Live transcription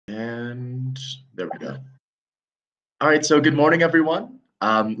There we go. All right, so good morning, everyone.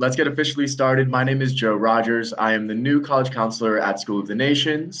 Let's get officially started. My name is Joe Rogers. I am the new college counselor at School of the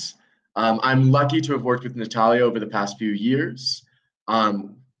Nations. I'm lucky to have worked with Natalia over the past few years,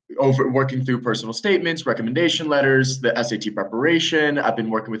 um, over working through personal statements, recommendation letters, the SAT preparation. I've been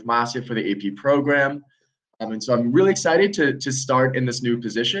working with Masya for the AP program. And so I'm really excited to start in this new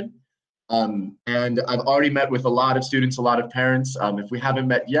position. And I've already met with a lot of students, a lot of parents. If we haven't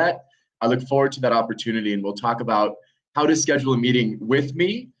met yet, I look forward to that opportunity, and we'll talk about how to schedule a meeting with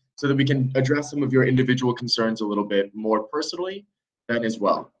me so that we can address some of your individual concerns a little bit more personally then as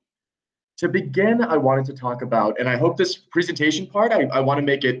well. To begin, I wanted to talk about, and I hope this presentation part, I want to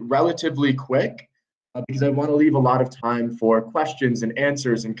make it relatively quick because I want to leave a lot of time for questions and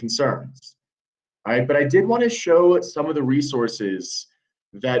answers and concerns. All right, but I did want to show some of the resources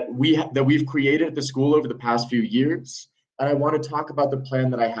that we've created at the school over the past few years, and I want to talk about the plan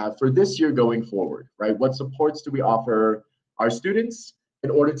that I have for this year going forward. Right, what supports do we offer our students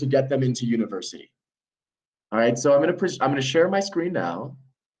in order to get them into university? All right, so I'm going to share my screen now.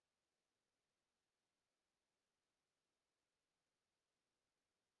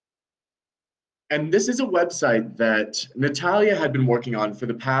 And this is a website that Natalia had been working on for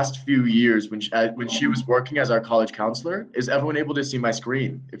the past few years when she was working as our college counselor. Is everyone able to see my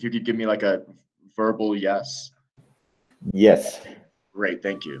screen? If you could give me like a verbal yes. Yes. Great,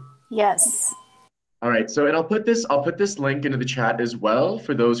 thank you. Yes. All right, so and I'll put this link into the chat as well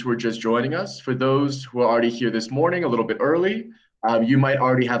for those who are just joining us. For those who are already here this morning, a little bit early, you might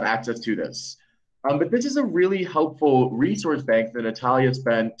already have access to this. But this is a really helpful resource bank that Natalia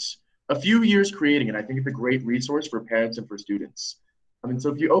spent a few years creating, and I think it's a great resource for parents and for students. So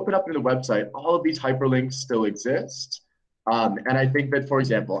if you open up into the website, all of these hyperlinks still exist. And I think that, for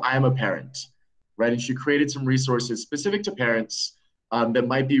example, I am a parent, right? And she created some resources specific to parents that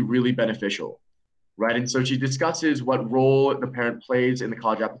might be really beneficial, right? And so she discusses what role the parent plays in the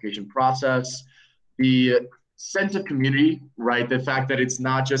college application process, the sense of community, right? The fact that it's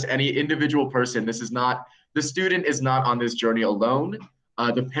not just any individual person. The student is not on this journey alone.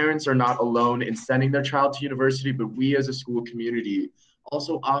 The parents are not alone in sending their child to university, but we as a school community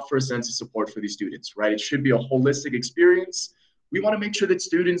also offer a sense of support for these students, right? It should be a holistic experience. We want to make sure that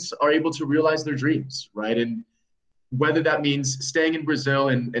students are able to realize their dreams, right? And whether that means staying in Brazil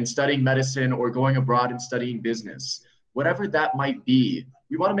and studying medicine or going abroad and studying business, whatever that might be,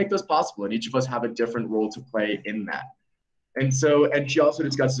 we want to make those possible. And each of us have a different role to play in that. And she also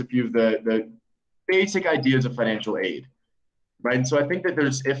discusses a few of the basic ideas of financial aid. Right. And so I think that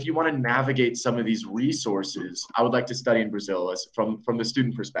if you want to navigate some of these resources, I would like to study in Brazil from the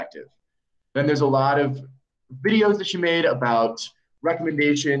student perspective. Then there's a lot of videos that she made about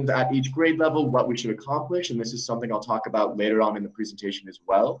recommendations at each grade level, what we should accomplish. And this is something I'll talk about later on in the presentation as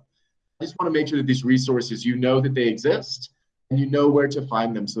well. I just want to make sure that these resources, you know that they exist and you know where to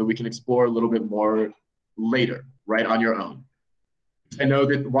find them so that we can explore a little bit more later, right, on your own. I know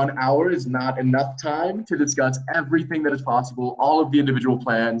that 1 hour is not enough time to discuss everything that is possible, all of the individual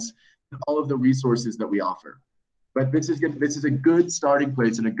plans, and all of the resources that we offer. But this is a good starting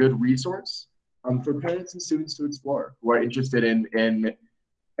place and a good resource for parents and students to explore who are interested in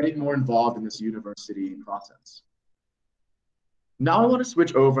getting more involved in this university process. Now I want to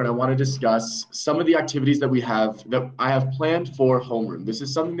switch over and I want to discuss some of the activities that I have planned for homeroom. This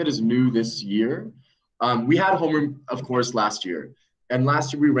is something that is new this year. We had homeroom, of course, last year. And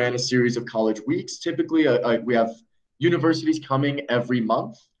last year we ran a series of college weeks. Typically, we have universities coming every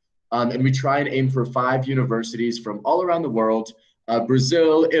month. And we try and aim for 5 universities from all around the world,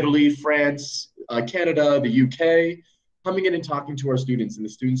 Brazil, Italy, France, Canada, the UK, coming in and talking to our students. And the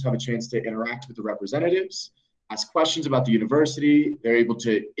students have a chance to interact with the representatives, ask questions about the university. They're able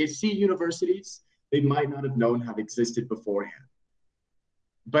to see universities they might not have known have existed beforehand.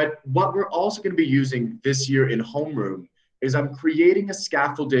 But what we're also going to be using this year in homeroom is I'm creating a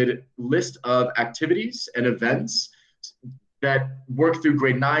scaffolded list of activities and events that work through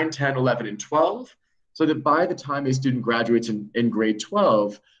grade 9, 10, 11, and 12, so that by the time a student graduates in grade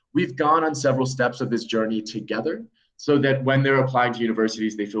 12, we've gone on several steps of this journey together, so that when they're applying to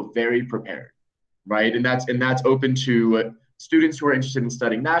universities, they feel very prepared, right? And that's open to students who are interested in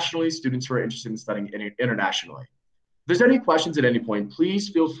studying nationally, students who are interested in studying internationally. If there's any questions at any point, please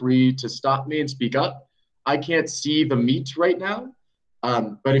feel free to stop me and speak up. I can't see the meet right now,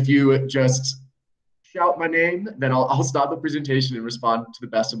 but if you just shout my name, then I'll stop the presentation and respond to the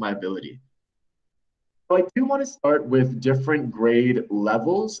best of my ability. So I do want to start with different grade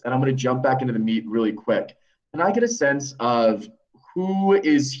levels, and I'm going to jump back into the meet really quick. Can I get a sense of who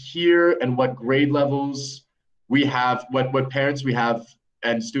is here and what grade levels we have, what parents we have,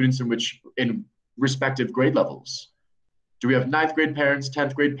 and students in respective grade levels? Do we have ninth grade parents,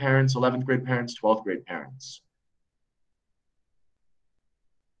 10th grade parents, 11th grade parents, 12th grade parents?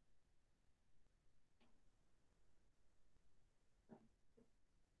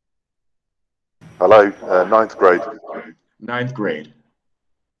 Hello, ninth grade. Ninth grade.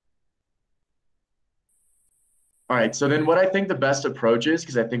 All right, so then what I think the best approach is,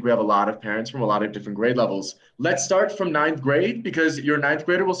 because I think we have a lot of parents from a lot of different grade levels, let's start from ninth grade because your ninth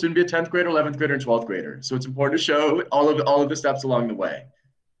grader will soon be a 10th grader, 11th grader, and 12th grader. So it's important to show all of the steps along the way.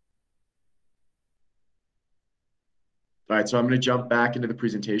 All right, so I'm going to jump back into the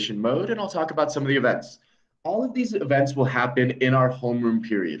presentation mode and I'll talk about some of the events. All of these events will happen in our homeroom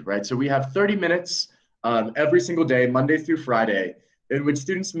period, right? So we have 30 minutes every single day, Monday through Friday, in which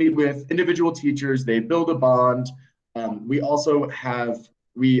students meet with individual teachers, they build a bond. We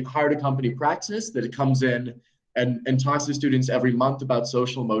hired a company Praxis that comes in and talks to students every month about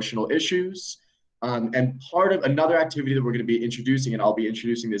social emotional issues. And part of another activity that we're going to be introducing, and I'll be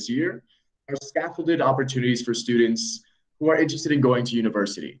introducing this year, are scaffolded opportunities for students who are interested in going to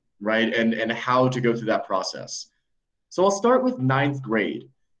university, right? And how to go through that process. So I'll start with ninth grade.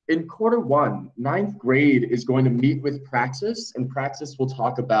 In quarter one, ninth grade is going to meet with Praxis, and Praxis will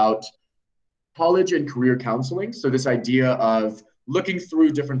talk about college and career counseling. So this idea of looking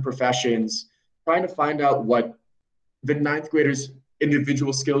through different professions, trying to find out what the ninth graders'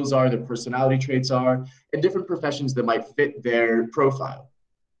 individual skills are, their personality traits are, and different professions that might fit their profile.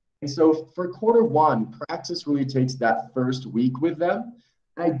 And so for quarter one, Praxis really takes that first week with them.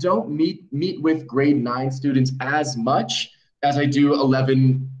 I don't meet with grade 9 students as much as I do 10,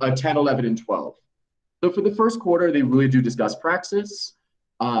 11, and 12. So for the first quarter, they really do discuss Praxis.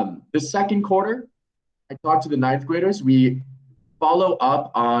 The second quarter, I talk to the ninth graders. We follow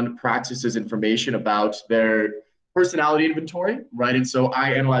up on Praxis's information about their personality inventory, right? And so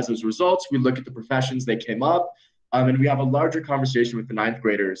I analyze those results. We look at the professions they came up, and we have a larger conversation with the ninth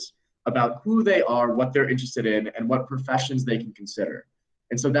graders about who they are, what they're interested in, and what professions they can consider.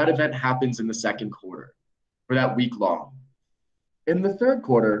 And so that event happens in the second quarter for that week long. In the third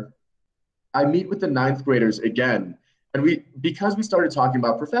quarter, I meet with the ninth graders again. And because we started talking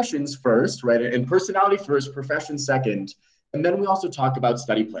about professions first, right? And personality first, profession second. And then we also talk about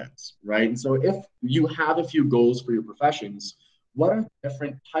study plans, right? And so if you have a few goals for your professions, what are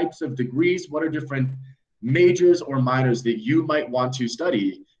different types of degrees? What are different majors or minors that you might want to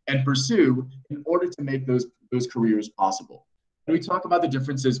study and pursue in order to make those careers possible? And we talk about the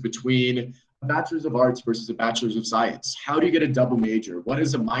differences between a bachelor's of arts versus a bachelor's of science. How do you get a double major? What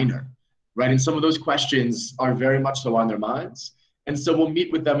is a minor? Right? And some of those questions are very much so on their minds. And so we'll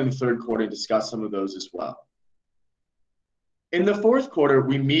meet with them in the third quarter and discuss some of those as well. In the fourth quarter,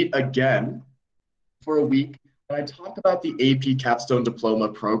 we meet again for a week and I talk about the AP Capstone Diploma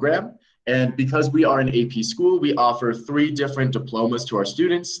program. And because we are an AP school, we offer 3 different diplomas to our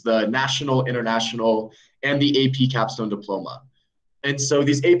students, the National, International, and the AP Capstone Diploma. And so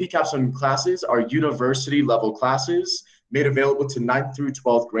these AP Capstone classes are university level classes made available to 9th through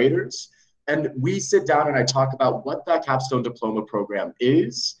 12th graders. And we sit down and I talk about what that capstone diploma program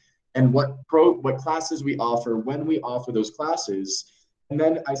is and what classes we offer, when we offer those classes. And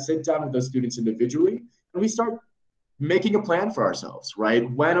then I sit down with those students individually and we start making a plan for ourselves, right?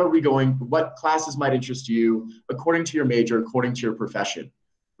 When are we going, what classes might interest you according to your major, according to your profession,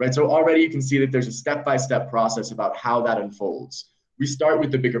 right? So already you can see that there's a step-by-step process about how that unfolds. We start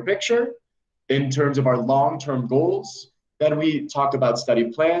with the bigger picture in terms of our long-term goals. Then we talk about study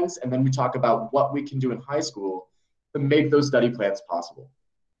plans, and then we talk about what we can do in high school to make those study plans possible,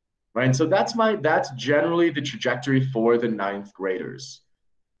 right? And so that's generally the trajectory for the 9th graders.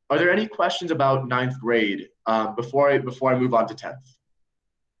 Are there any questions about 9th grade before I move on to 10th?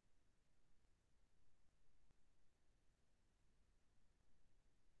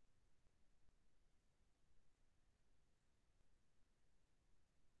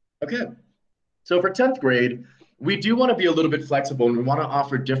 Okay, so for 10th grade, we do want to be a little bit flexible and we want to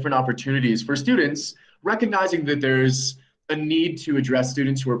offer different opportunities for students, recognizing that there's a need to address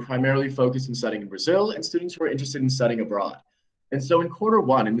students who are primarily focused in studying in Brazil and students who are interested in studying abroad. And so in quarter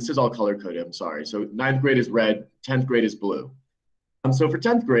one, and this is all color coded, I'm sorry. So 9th grade is red, 10th grade is blue. So for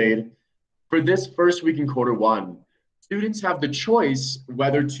 10th grade, for this first week in quarter one, students have the choice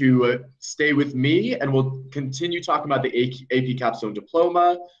whether to stay with me and we'll continue talking about the AP Capstone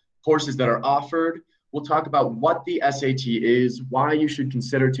Diploma, courses that are offered. We'll talk about what the SAT is, why you should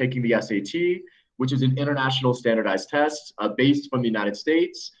consider taking the SAT, which is an international standardized test based from the United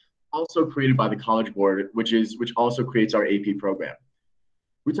States, also created by the College Board, which also creates our AP program.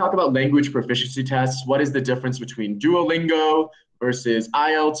 We talk about language proficiency tests. What is the difference between Duolingo versus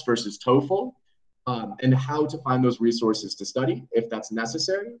IELTS versus TOEFL? and how to find those resources to study if that's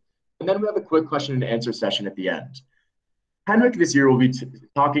necessary. And then we have a quick question and answer session at the end. Henrik this year will be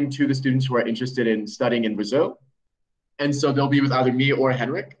talking to the students who are interested in studying in Brazil. And so they'll be with either me or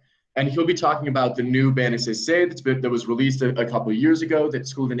Henrik. And he'll be talking about the new BNCC that was released a couple of years ago that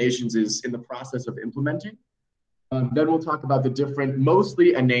School of the Nations is in the process of implementing. Then we'll talk about the different,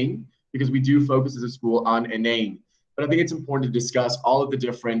 mostly Enem, because we do focus as a school on Enem. But I think it's important to discuss all of the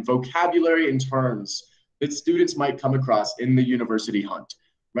different vocabulary and terms that students might come across in the university hunt,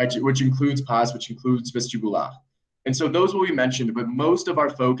 right? Which includes PAS, which includes vestibular. And so those will be mentioned, but most of our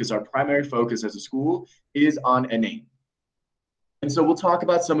focus, our primary focus as a school, is on Enem. And so we'll talk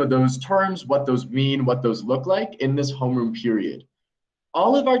about some of those terms, what those mean, what those look like in this homeroom period.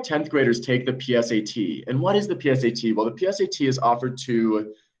 All of our 10th graders take the PSAT. And what is the PSAT? Well, the PSAT is offered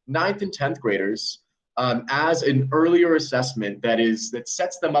to 9th and 10th graders as an earlier assessment that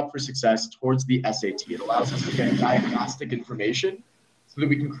sets them up for success towards the SAT. It allows us to get diagnostic information so that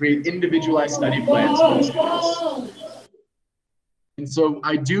we can create individualized study plans for the students. And so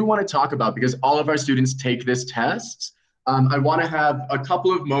I do want to talk about, because all of our students take this test, I want to have a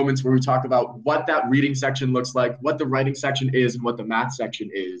couple of moments where we talk about what that reading section looks like, what the writing section is, and what the math section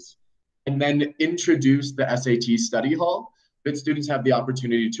is, and then introduce the SAT study hall that students have the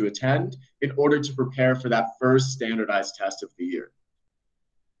opportunity to attend in order to prepare for that first standardized test of the year.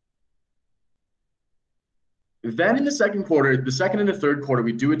 Then in the second quarter, the second and the third quarter,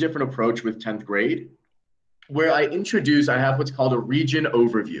 we do a different approach with 10th grade, where I have what's called a region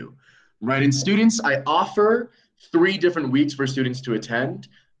overview, right? And students, I offer 3 different weeks for students to attend.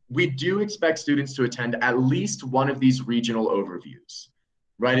 We do expect students to attend at least one of these regional overviews,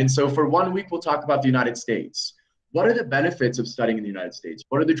 right? And so for 1 week, we'll talk about the United States. What are the benefits of studying in the United States?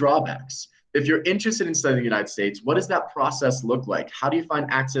 What are the drawbacks? If you're interested in studying in the United States, what does that process look like? How do you find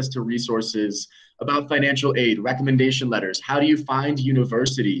access to resources about financial aid, recommendation letters? How do you find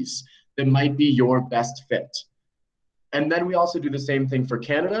universities that might be your best fit? And then we also do the same thing for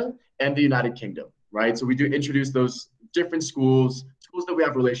Canada and the United Kingdom, right? So we do introduce those different schools that we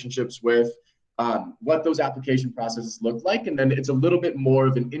have relationships with, what those application processes look like. And then it's a little bit more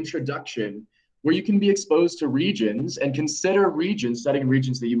of an introduction where you can be exposed to regions and consider regions, studying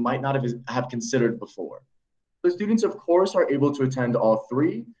regions that you might not have considered before. The students, of course, are able to attend all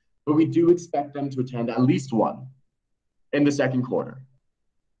 3, but we do expect them to attend at least 1 in the second quarter.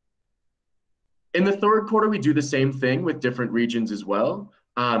 In the third quarter, we do the same thing with different regions as well.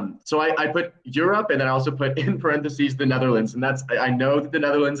 So I put Europe, and then I also put in parentheses the Netherlands. And I know that the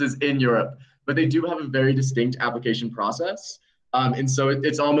Netherlands is in Europe, but they do have a very distinct application process. And so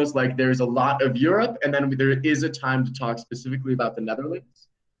it's almost like there's a lot of Europe, and then there is a time to talk specifically about the Netherlands,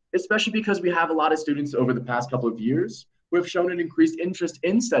 especially because we have a lot of students over the past couple of years who have shown an increased interest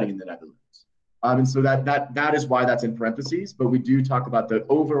in studying the Netherlands. And so that is why that's in parentheses, but we do talk about the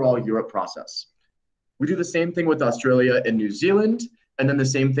overall Europe process. We do the same thing with Australia and New Zealand, and then the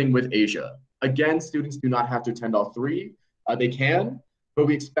same thing with Asia. Again, students do not have to attend all 3. They can, but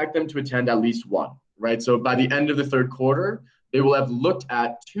we expect them to attend at least 1, right? So by the end of the third quarter, they will have looked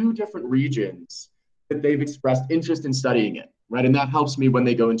at 2 different regions that they've expressed interest in studying in, right? And that helps me when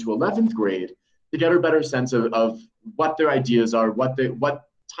they go into 11th grade to get a better sense of what their ideas are, what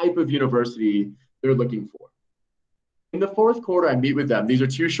type of university they're looking for. In the fourth quarter, I meet with them. These are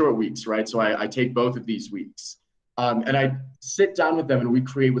 2 short weeks, right? So I take both of these weeks. And I sit down with them and we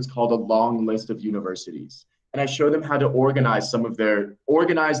create what's called a long list of universities. And I show them how to organize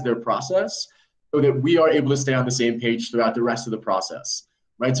their process so that we are able to stay on the same page throughout the rest of the process,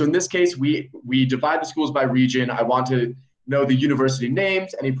 right? So in this case, we divide the schools by region. I want to know the university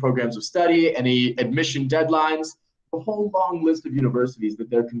names, any programs of study, any admission deadlines, a whole long list of universities that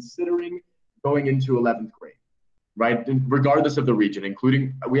they're considering going into 11th grade, right? And regardless of the region,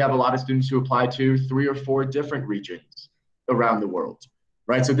 including, we have a lot of students who apply to 3 or 4 different regions around the world,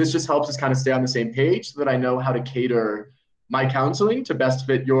 right? So this just helps us kind of stay on the same page so that I know how to cater my counseling to best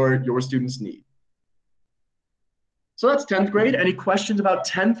fit your students' need. So that's 10th grade. Any questions about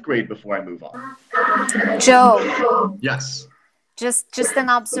 10th grade before I move on? Joe. Yes. Just an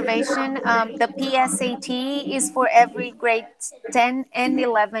observation. The PSAT is for every grade 10 and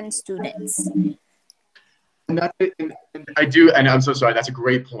 11 students. And I'm so sorry, that's a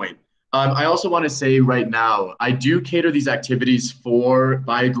great point. I also want to say right now, I do cater these activities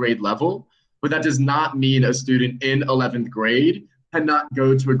by grade level, but that does not mean a student in 11th grade cannot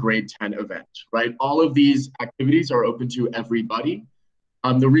go to a grade 10 event, right? All of these activities are open to everybody.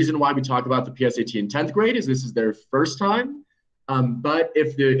 The reason why we talk about the PSAT in 10th grade is this is their first time. But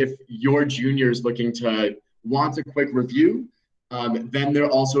if your junior is looking to want a quick review, then they're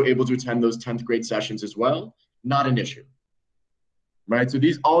also able to attend those 10th grade sessions as well. Not an issue, right? So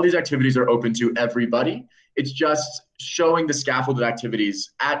all these activities are open to everybody. It's just showing the scaffolded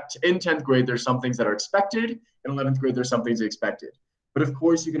activities. In 10th grade, there's some things that are expected. In 11th grade, there's some things expected. But of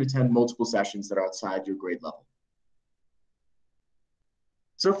course, you can attend multiple sessions that are outside your grade level.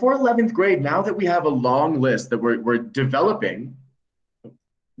 So for 11th grade, now that we have a long list that we're developing,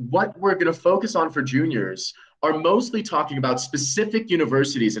 what we're going to focus on for juniors are mostly talking about specific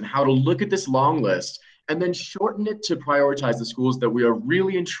universities and how to look at this long list and then shorten it to prioritize the schools that we are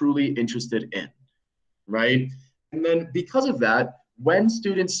really and truly interested in, right? And then because of that, when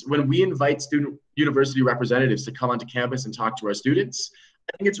we invite student university representatives to come onto campus and talk to our students,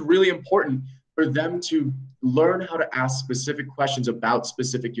 I think it's really important for them to learn how to ask specific questions about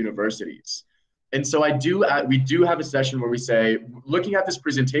specific universities. And so we do have a session where we say, looking at this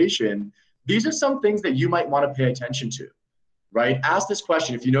presentation, these are some things that you might want to pay attention to, right? Ask this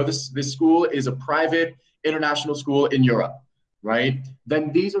question. If you know this school is a private international school in Europe, right?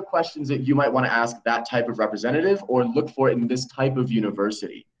 Then these are questions that you might want to ask that type of representative or look for in this type of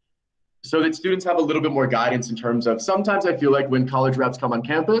university. So that students have a little bit more guidance in terms of, sometimes I feel like when college reps come on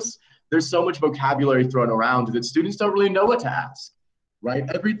campus, there's so much vocabulary thrown around that students don't really know what to ask, right?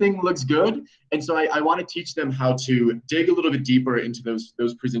 Everything looks good. And so I want to teach them how to dig a little bit deeper into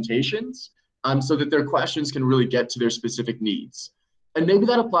those presentations so that their questions can really get to their specific needs. And maybe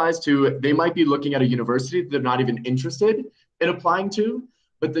that applies to, they might be looking at a university that they're not even interested in applying to,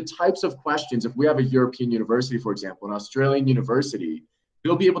 but the types of questions, if we have a European university, for example, an Australian university,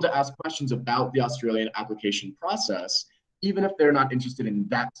 they'll be able to ask questions about the Australian application process, even if they're not interested in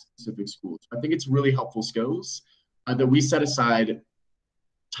that specific school. So I think it's really helpful skills that we set aside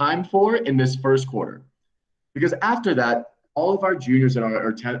time for in this first quarter. Because after that, all of our juniors and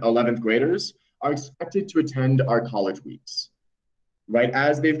our 11th graders are expected to attend our college weeks, right?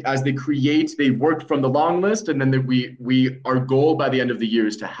 As they work from the long list, and then our goal by the end of the year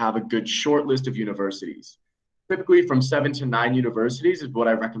is to have a good short list of universities. Typically from 7 to 9 universities is what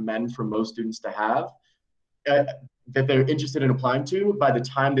I recommend for most students to have that they're interested in applying to by the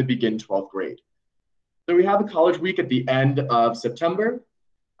time they begin 12th grade. So we have a college week at the end of September,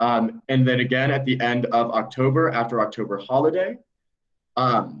 and then again at the end of October after October holiday.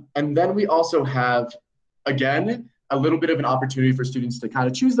 And then we also have, again, a little bit of an opportunity for students to kind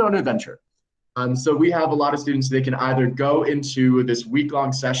of choose their own adventure. So we have a lot of students, they can either go into this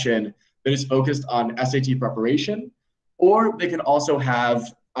week-long session that is focused on SAT preparation, or they can also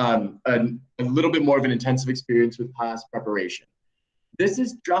have a little bit more of an intensive experience with PASS preparation. This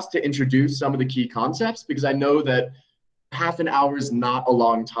is just to introduce some of the key concepts, because I know that half an hour is not a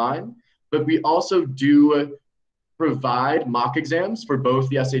long time, but we also do provide mock exams for both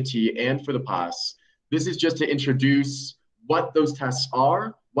the SAT and for the PASS. This is just to introduce what those tests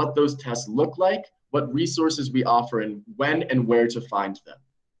are, what those tests look like, what resources we offer, and when and where to find them.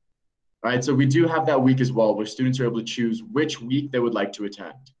 All right, so we do have that week as well, where students are able to choose which week they would like to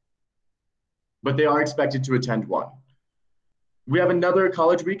attend. But they are expected to attend one. We have another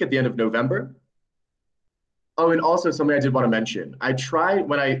college week at the end of November. Oh, and also something I did want to mention. I try,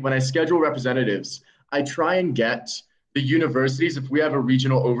 when I schedule representatives, I try and get the universities, if we have a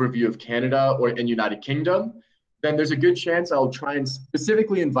regional overview of Canada or in United Kingdom, then there's a good chance I'll try and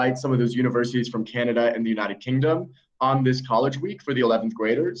specifically invite some of those universities from Canada and the United Kingdom on this college week for the 11th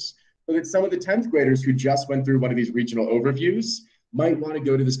graders. So that some of the 10th graders who just went through one of these regional overviews might want to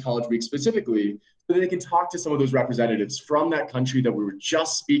go to this college week specifically so that they can talk to some of those representatives from that country that we were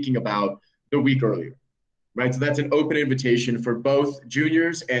just speaking about the week earlier, right? So that's an open invitation for both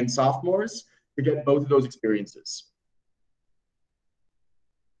juniors and sophomores to get both of those experiences.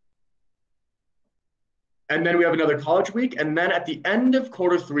 And then we have another college week. And then at the end of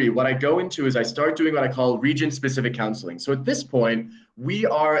quarter 3, what I go into is I start doing what I call region-specific counseling. So at this point, we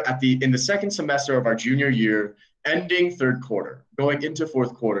are in the second semester of our junior year, ending 3rd quarter, going into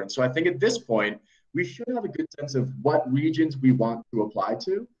 4th quarter. And so I think at this point, we should have a good sense of what regions we want to apply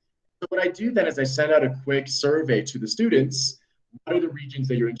to. So what I do then is I send out a quick survey to the students. What are the regions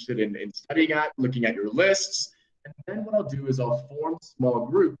that you're interested in studying at, looking at your lists? And then what I'll do is I'll form small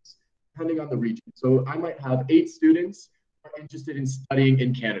groups depending on the region. So I might have 8 students who are interested in studying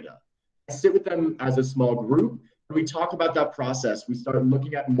in Canada. I sit with them as a small group, and we talk about that process. We start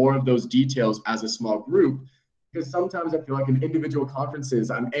looking at more of those details as a small group, because sometimes I feel like in individual conferences,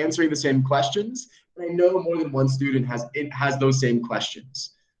 I'm answering the same questions, and I know more than one student has those same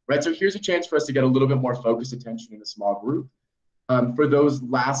questions, right? So here's a chance for us to get a little bit more focused attention in a small group for those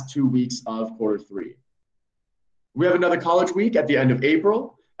last 2 weeks of quarter 3. We have another college week at the end of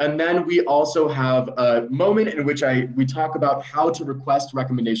April. And then we also have a moment in which we talk about how to request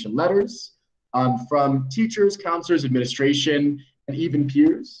recommendation letters from teachers, counselors, administration, and even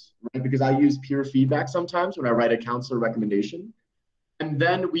peers, right? Because I use peer feedback sometimes when I write a counselor recommendation. And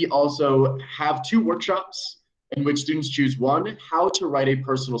then we also have 2 workshops in which students choose one, how to write a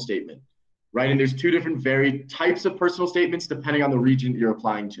personal statement, right? And there's 2 different very types of personal statements depending on the region you're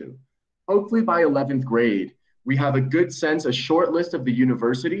applying to. Hopefully by 11th grade, we have a good sense, a short list of the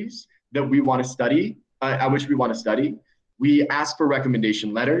universities that we want to study, at which we want to study. We ask for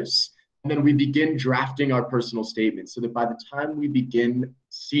recommendation letters, and then we begin drafting our personal statements so that by the time we begin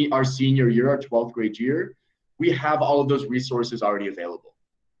our senior year, our 12th grade year, we have all of those resources already available.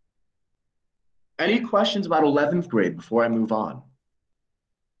 Any questions about 11th grade before I move on?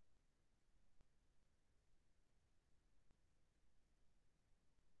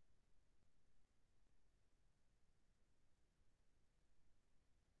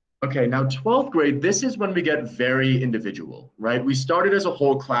 Okay, now 12th grade, this is when we get very individual, right? We started as a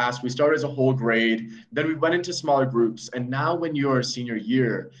whole class, we started as a whole grade, then we went into smaller groups. And now when you're a senior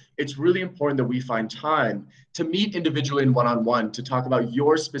year, it's really important that we find time to meet individually and one-on-one to talk about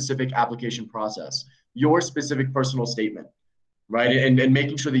your specific application process, your specific personal statement, right? And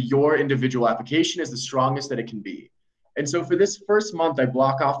making sure that your individual application is the strongest that it can be. And so for this first month, I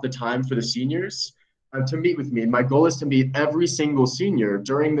block off the time for the seniors to meet with me. And my goal is to meet every single senior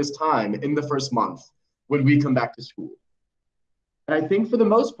during this time in the first month when we come back to school. And I think for the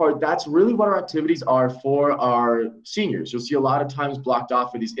most part, that's really what our activities are for our seniors. You'll see a lot of times blocked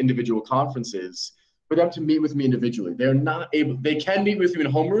off for these individual conferences for them to meet with me individually. They can meet with me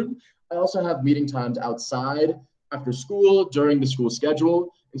in homeroom. I also have meeting times outside after school, during the school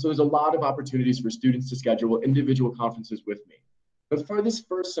schedule. And so there's a lot of opportunities for students to schedule individual conferences with me. But for this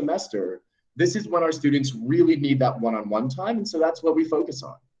first semester, this is when our students really need that one-on-one time, and so that's what we focus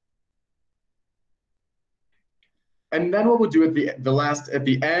on. And then what we'll do at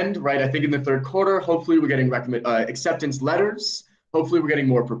the end, right? I think in the 3rd quarter, hopefully we're getting acceptance letters. Hopefully we're getting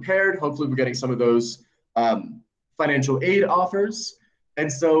more prepared. Hopefully we're getting some of those financial aid offers.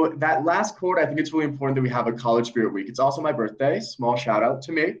 And so that last quarter, I think it's really important that we have a College Spirit Week. It's also my birthday. Small shout out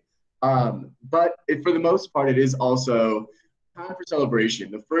to me. But for the most part, it is also time for celebration.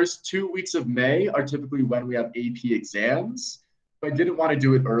 The first 2 weeks of May are typically when we have AP exams. But I didn't want to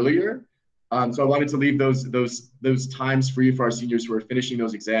do it earlier. So I wanted to leave those times free for our seniors who are finishing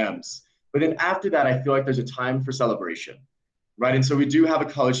those exams. But then after that, I feel like there's a time for celebration, right? And so we do have a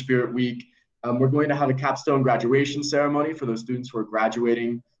College Spirit Week. We're going to have a capstone graduation ceremony for those students who are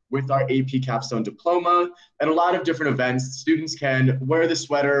graduating with our AP capstone diploma, and a lot of different events. Students can wear the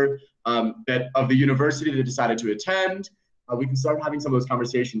sweater of the university they decided to attend. We can start having some of those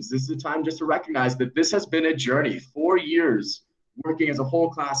conversations. This is a time just to recognize that this has been a journey, 4 years working as a whole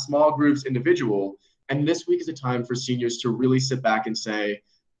class, small groups, individual. And this week is a time for seniors to really sit back and say,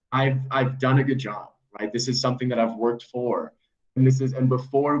 I've done a good job, right? This is something that I've worked for. And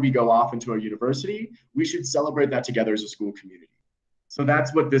before we go off into our university, we should celebrate that together as a school community. So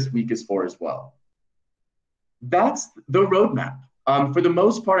that's what this week is for as well. That's the roadmap. For the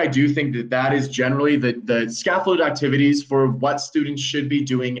most part, I do think that is generally the scaffolded activities for what students should be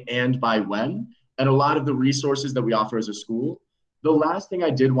doing and by when, and a lot of the resources that we offer as a school. The last thing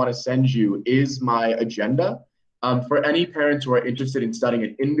I did want to send you is my agenda. For any parents who are interested in studying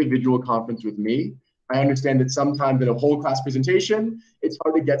an individual conference with me, I understand that sometimes in a whole class presentation, it's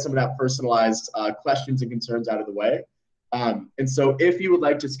hard to get some of that personalized questions and concerns out of the way. And so if you would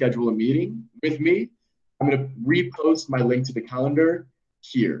like to schedule a meeting with me, I'm going to repost my link to the calendar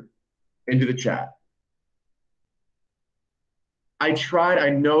here into the chat. I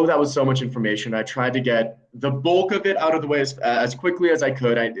know that was so much information. I tried to get the bulk of it out of the way as quickly as I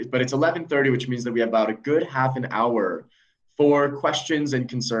could, but it's 11:30, which means that we have about a good half an hour for questions and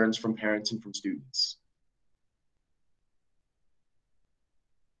concerns from parents and from students.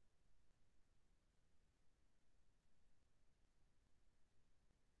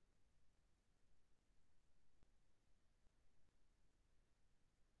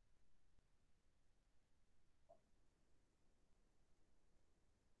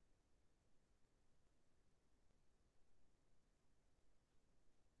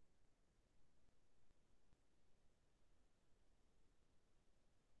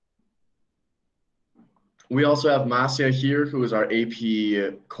 We also have Masya here, who is our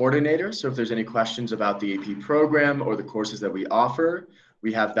AP coordinator. So if there's any questions about the AP program or the courses that we offer,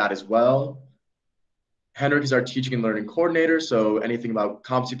 we have that as well. Henrik is our teaching and learning coordinator. So anything about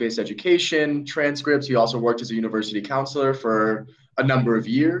competency-based education, transcripts. He also worked as a university counselor for a number of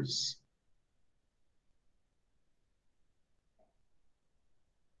years.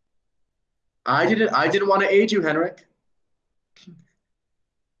 I didn't want to aid you, Henrik.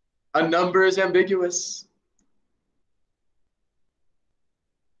 A number is ambiguous.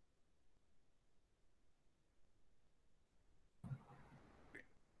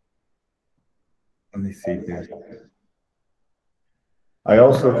 Let me see here. I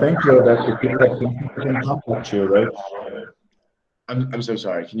also think that if you can contact you, right? I'm so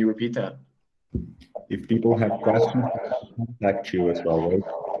sorry. Can you repeat that? If people have questions, contact you as well, right?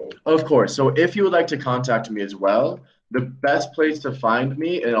 Of course. So if you would like to contact me as well, the best place to find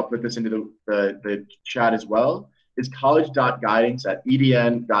me, and I'll put this into the chat as well, is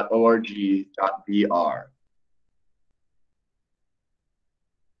college.guidance@edn.org.br.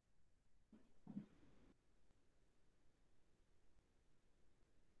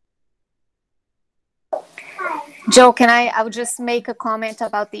 Joe, I would just make a comment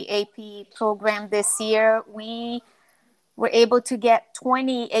about the AP program this year. We were able to get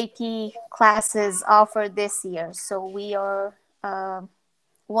 20 AP classes offered this year. So we are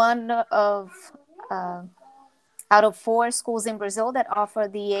one of out of 4 schools in Brazil that offer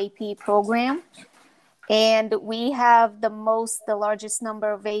the AP program. And we have the largest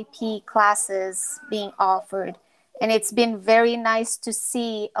number of AP classes being offered. And it's been very nice to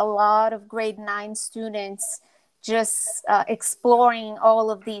see a lot of grade 9 students just exploring all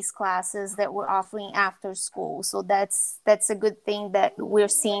of these classes that we're offering after school. So that's a good thing that we're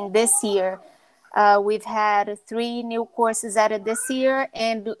seeing this year. We've had 3 new courses added this year,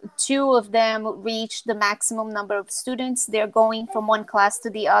 and 2 of them reached the maximum number of students. They're going from one class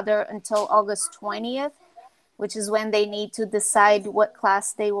to the other until August 20th, which is when they need to decide what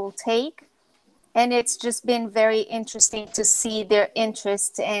class they will take. And it's just been very interesting to see their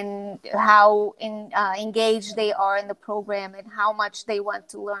interest and how engaged they are in the program and how much they want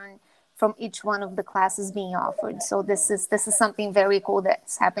to learn from each one of the classes being offered. So this is something very cool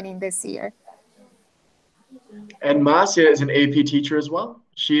that's happening this year. And Marcia is an AP teacher as well.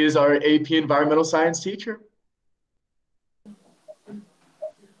 She is our AP Environmental Science teacher.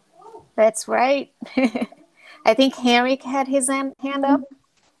 That's right. I think Henrik had his hand up.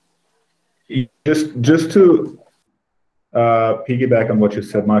 Just to piggyback on what you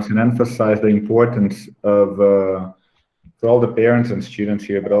said, Marcia, and emphasize the importance of, for all the parents and students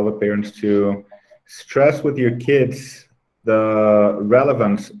here, but all the parents to stress with your kids the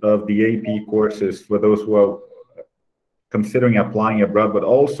relevance of the AP courses for those who are considering applying abroad, but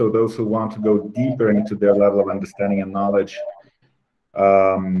also those who want to go deeper into their level of understanding and knowledge.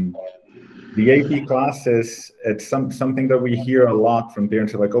 The AP classes, it's something that we hear a lot from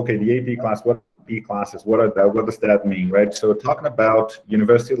parents, like, okay, the AP class, what AP classes, what does that mean, right? So talking about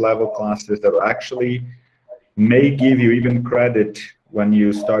university level classes that actually may give you even credit when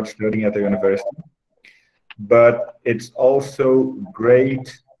you start studying at the university, but it's also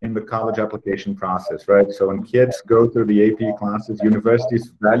great in the college application process, right? So when kids go through the AP classes,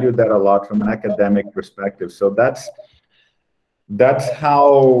 universities value that a lot from an academic perspective. So that's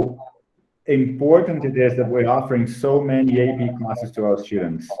how important it is that we're offering so many AP classes to our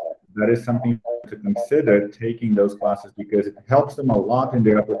students. That is something to consider, taking those classes, because it helps them a lot in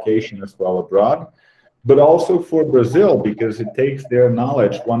their application as well abroad, but also for Brazil, because it takes their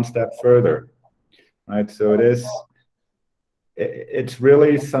knowledge one step further, right? So it's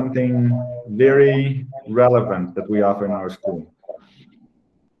really something very relevant that we offer in our school.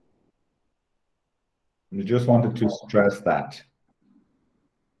 We just wanted to stress that.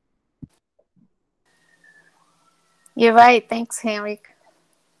 You're right. Thanks, Henrik.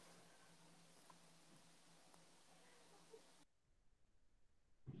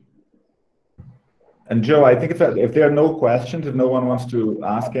 And Joe, I think if there are no questions, if no one wants to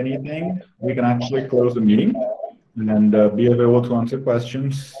ask anything, we can actually close the meeting and be available to answer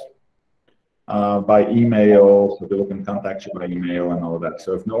questions by email, so people can contact you by email and all of that.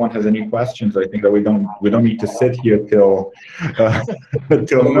 So if no one has any questions, I think that we don't need to sit here till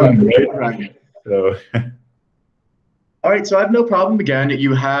noon, right? So. All right, so I have no problem. Again,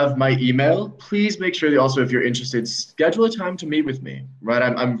 you have my email. Please make sure that also, if you're interested, schedule a time to meet with me, right?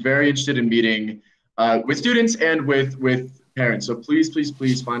 I'm very interested in meeting with students and with parents. So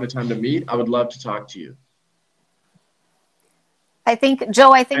please find a time to meet. I would love to talk to you. I think,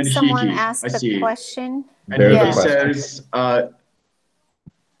 Joe, And someone Hiki, asked a question. And Hiki says, I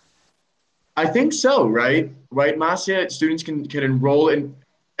think so, right? Right, Marcia? Students can enroll in,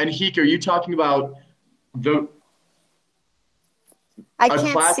 and Hiki, are you talking about I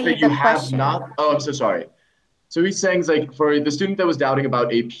can't class see that you the have question. not? Oh, I'm so sorry. So he's saying, like, for the student that was doubting about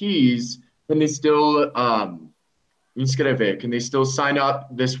APs, can they still inscrever? Can they still sign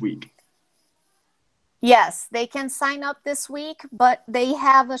up this week? Yes, they can sign up this week, but they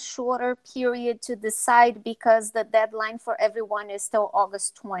have a shorter period to decide because the deadline for everyone is till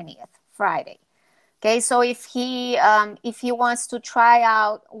August 20th, Friday. Okay, so if he wants to try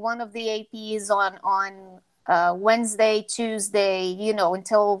out one of the APs on Wednesday, Tuesday, you know,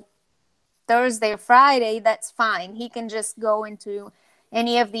 until Thursday or Friday, that's fine. He can just go into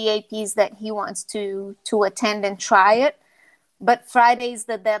any of the APs that he wants to attend and try it. But Friday is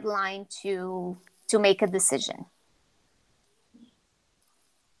the deadline to make a decision.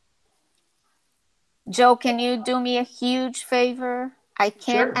 Joe, can you do me a huge favor? I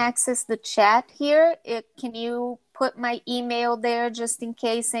can't access the chat here. Can you put my email there just in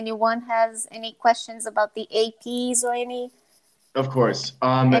case anyone has any questions about the APs or any? Of course.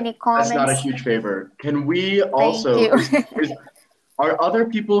 Any comments? That's not a huge favor. Can we also, are other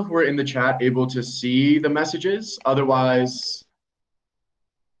people who are in the chat able to see the messages? Otherwise,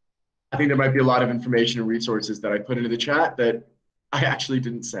 I think there might be a lot of information and resources that I put into the chat that I actually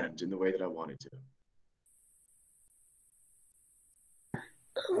didn't send in the way that I wanted to.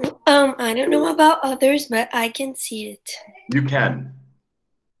 I don't know about others, but I can see it. You can.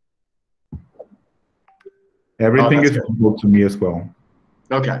 Everything is visible to me as well.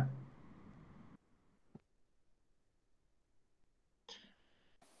 Okay.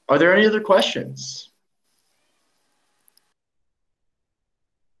 Are there any other questions?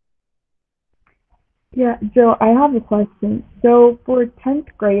 Yeah, Joe, I have a question. So for 10th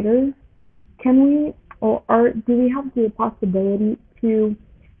graders, can we, or do we have the possibility to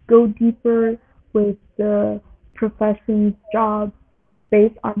go deeper with the professions, jobs,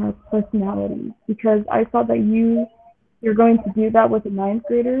 based on our personalities? Because I saw that you're going to do that with the 9th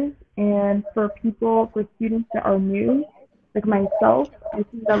graders, and for students that are new, like myself, I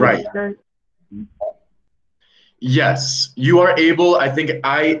think that would be very. Yes, you are able. I think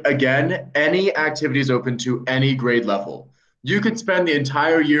again, any activity is open to any grade level. You could spend the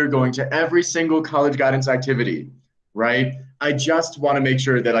entire year going to every single college guidance activity, right? I just want to make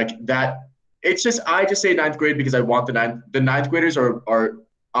sure that I just say 9th grade because I want the 9th graders are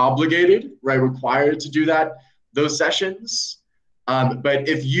obligated, right? Required to do those sessions. But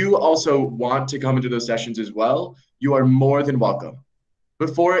if you also want to come into those sessions as well, you are more than welcome.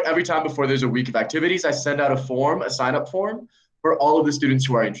 Every time before there's a week of activities, I send out a sign-up form for all of the students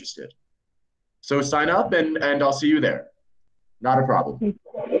who are interested. So sign up and I'll see you there. Not a problem.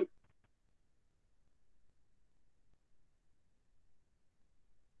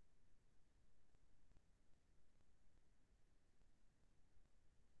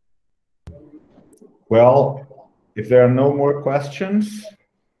 Well, if there are no more questions,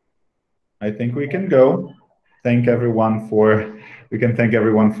 I think we can go. We can thank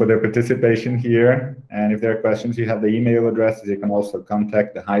everyone for their participation here. And if there are questions, you have the email addresses. You can also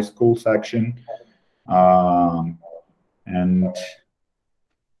contact the high school section. And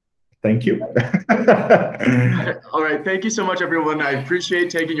thank you. All right. Thank you so much, everyone. I appreciate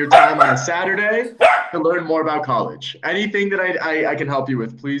taking your time on a Saturday to learn more about college. Anything that I can help you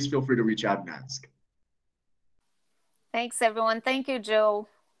with, please feel free to reach out and ask. Thanks, everyone. Thank you, Joe.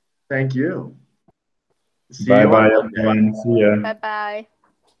 Thank you. Bye-bye, everyone. See ya. Bye-bye.